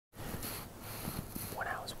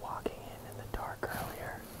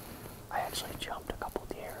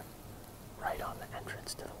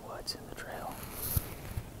entrance to the woods and the trail.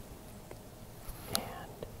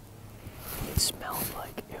 And it smelled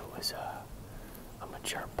like it was a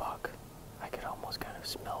mature buck. I could almost kind of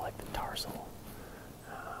smell like the tarsal.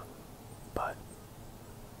 But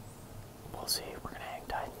we'll see. We're going to hang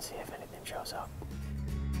tight and see if anything shows up.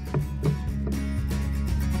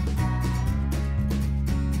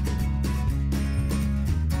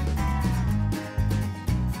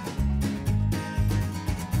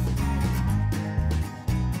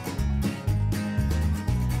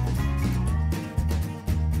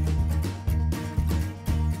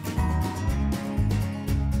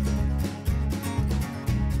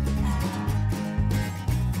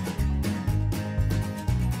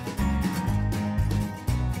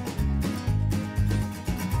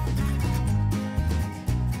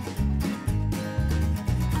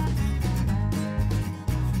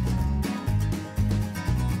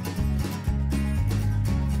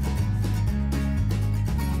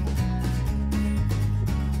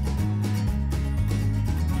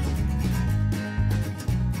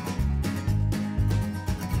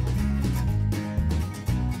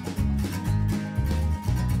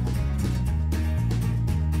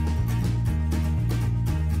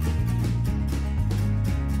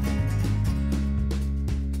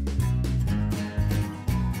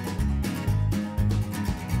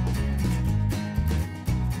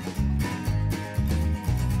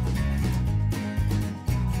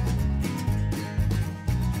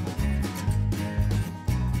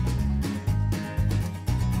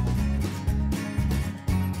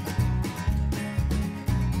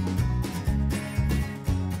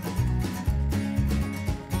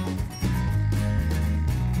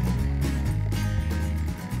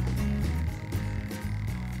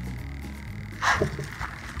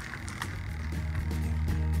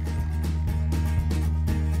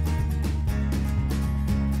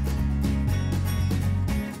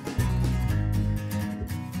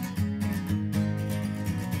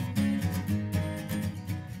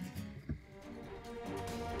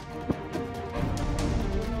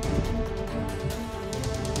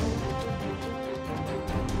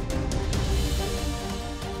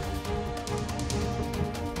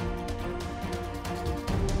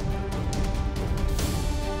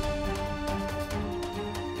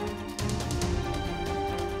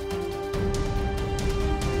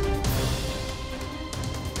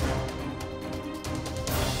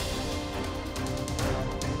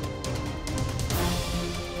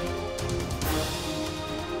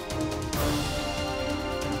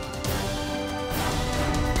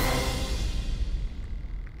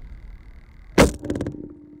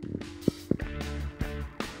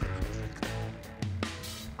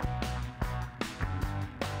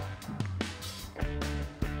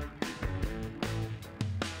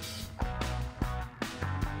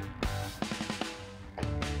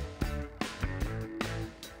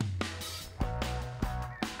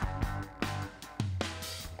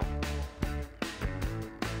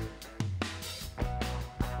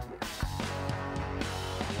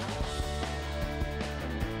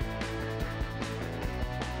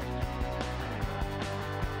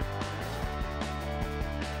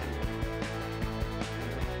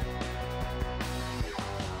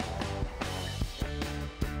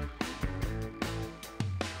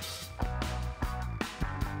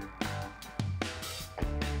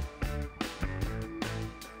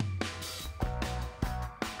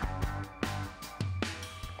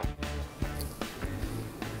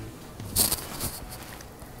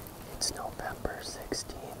 November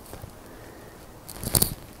 16th,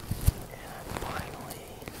 and I finally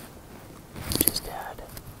just had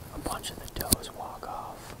a bunch of the does walk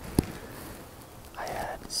off. I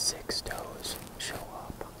had 6 does show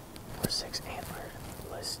up, or 6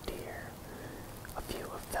 antlerless deer. A few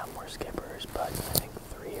of them were skippers, but I think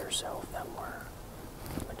 3 or so of them were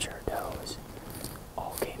mature does.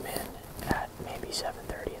 All came in at maybe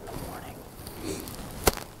 7:30 in the morning.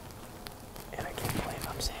 And I can't believe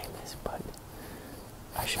I'm saying this, but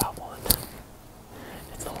I shot one.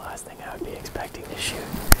 It's the last thing I would be expecting to shoot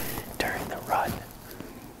during the rut.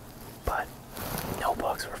 But no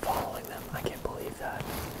bucks were following them. I can't believe that.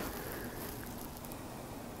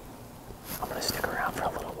 I'm going to stick around for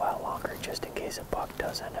a little while longer just in case a buck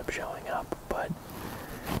does end up showing up. But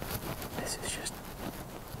this is just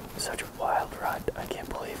such a wild rut. I can't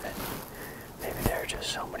believe it. Maybe there are just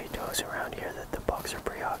so many does around here that the bucks are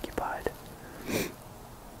preoccupied.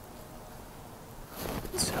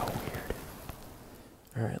 It's so weird.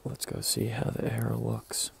 Alright, let's go see how the arrow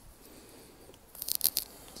looks.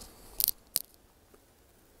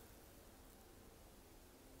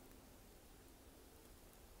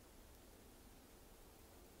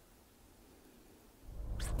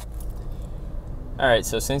 Alright,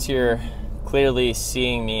 so since you're clearly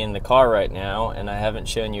seeing me in the car right now and I haven't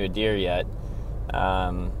shown you a deer yet,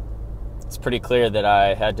 it's pretty clear that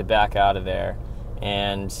I had to back out of there.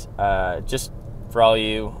 And just for all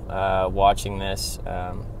you watching this,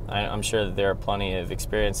 I'm sure that there are plenty of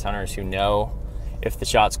experienced hunters who know if the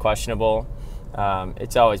shot's questionable.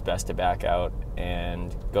 It's always best to back out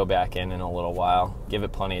and go back in a little while. Give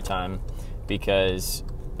it plenty of time, because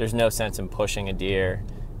there's no sense in pushing a deer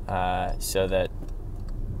so that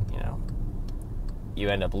you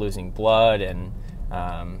end up losing blood, and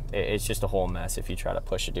it's just a whole mess if you try to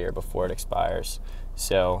push a deer before it expires.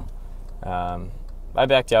 So I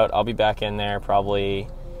backed out. I'll be back in there probably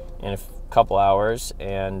in a couple hours,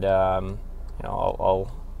 and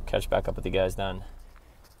I'll catch back up with you guys then.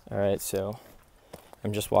 All right, so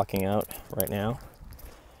I'm just walking out right now,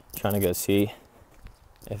 trying to go see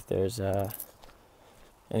if there's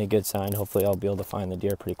any good sign. Hopefully I'll be able to find the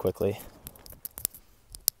deer pretty quickly.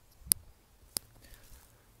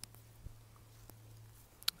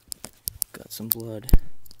 Got some blood.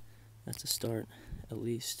 That's a start, at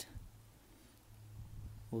least.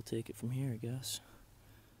 We'll take it from here, I guess.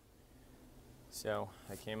 So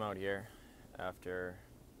I came out here after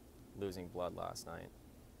losing blood last night,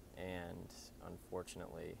 and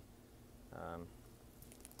unfortunately I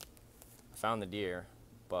found the deer,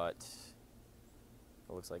 but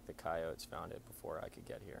it looks like the coyotes found it before I could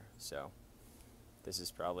get here. So this is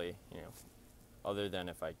probably, other than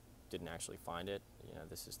if I didn't actually find it,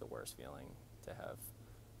 this is the worst feeling, to have,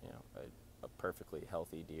 a perfectly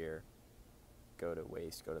healthy deer go to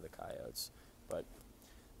waste, go to the coyotes. But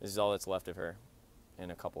this is all that's left of her. In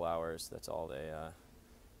a couple hours, that's all they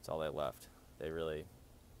left. They really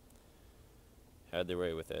had their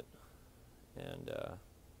way with it. And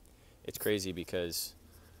it's crazy because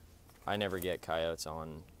I never get coyotes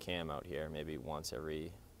on cam out here, maybe once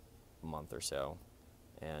every month or so.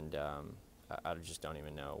 And I just don't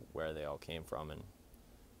even know where they all came from and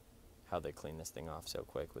how they clean this thing off so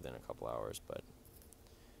quick within a couple hours. But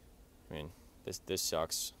I mean, this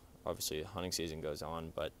sucks. Obviously, hunting season goes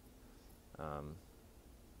on, but I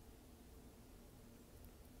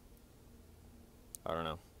don't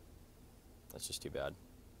know. That's just too bad.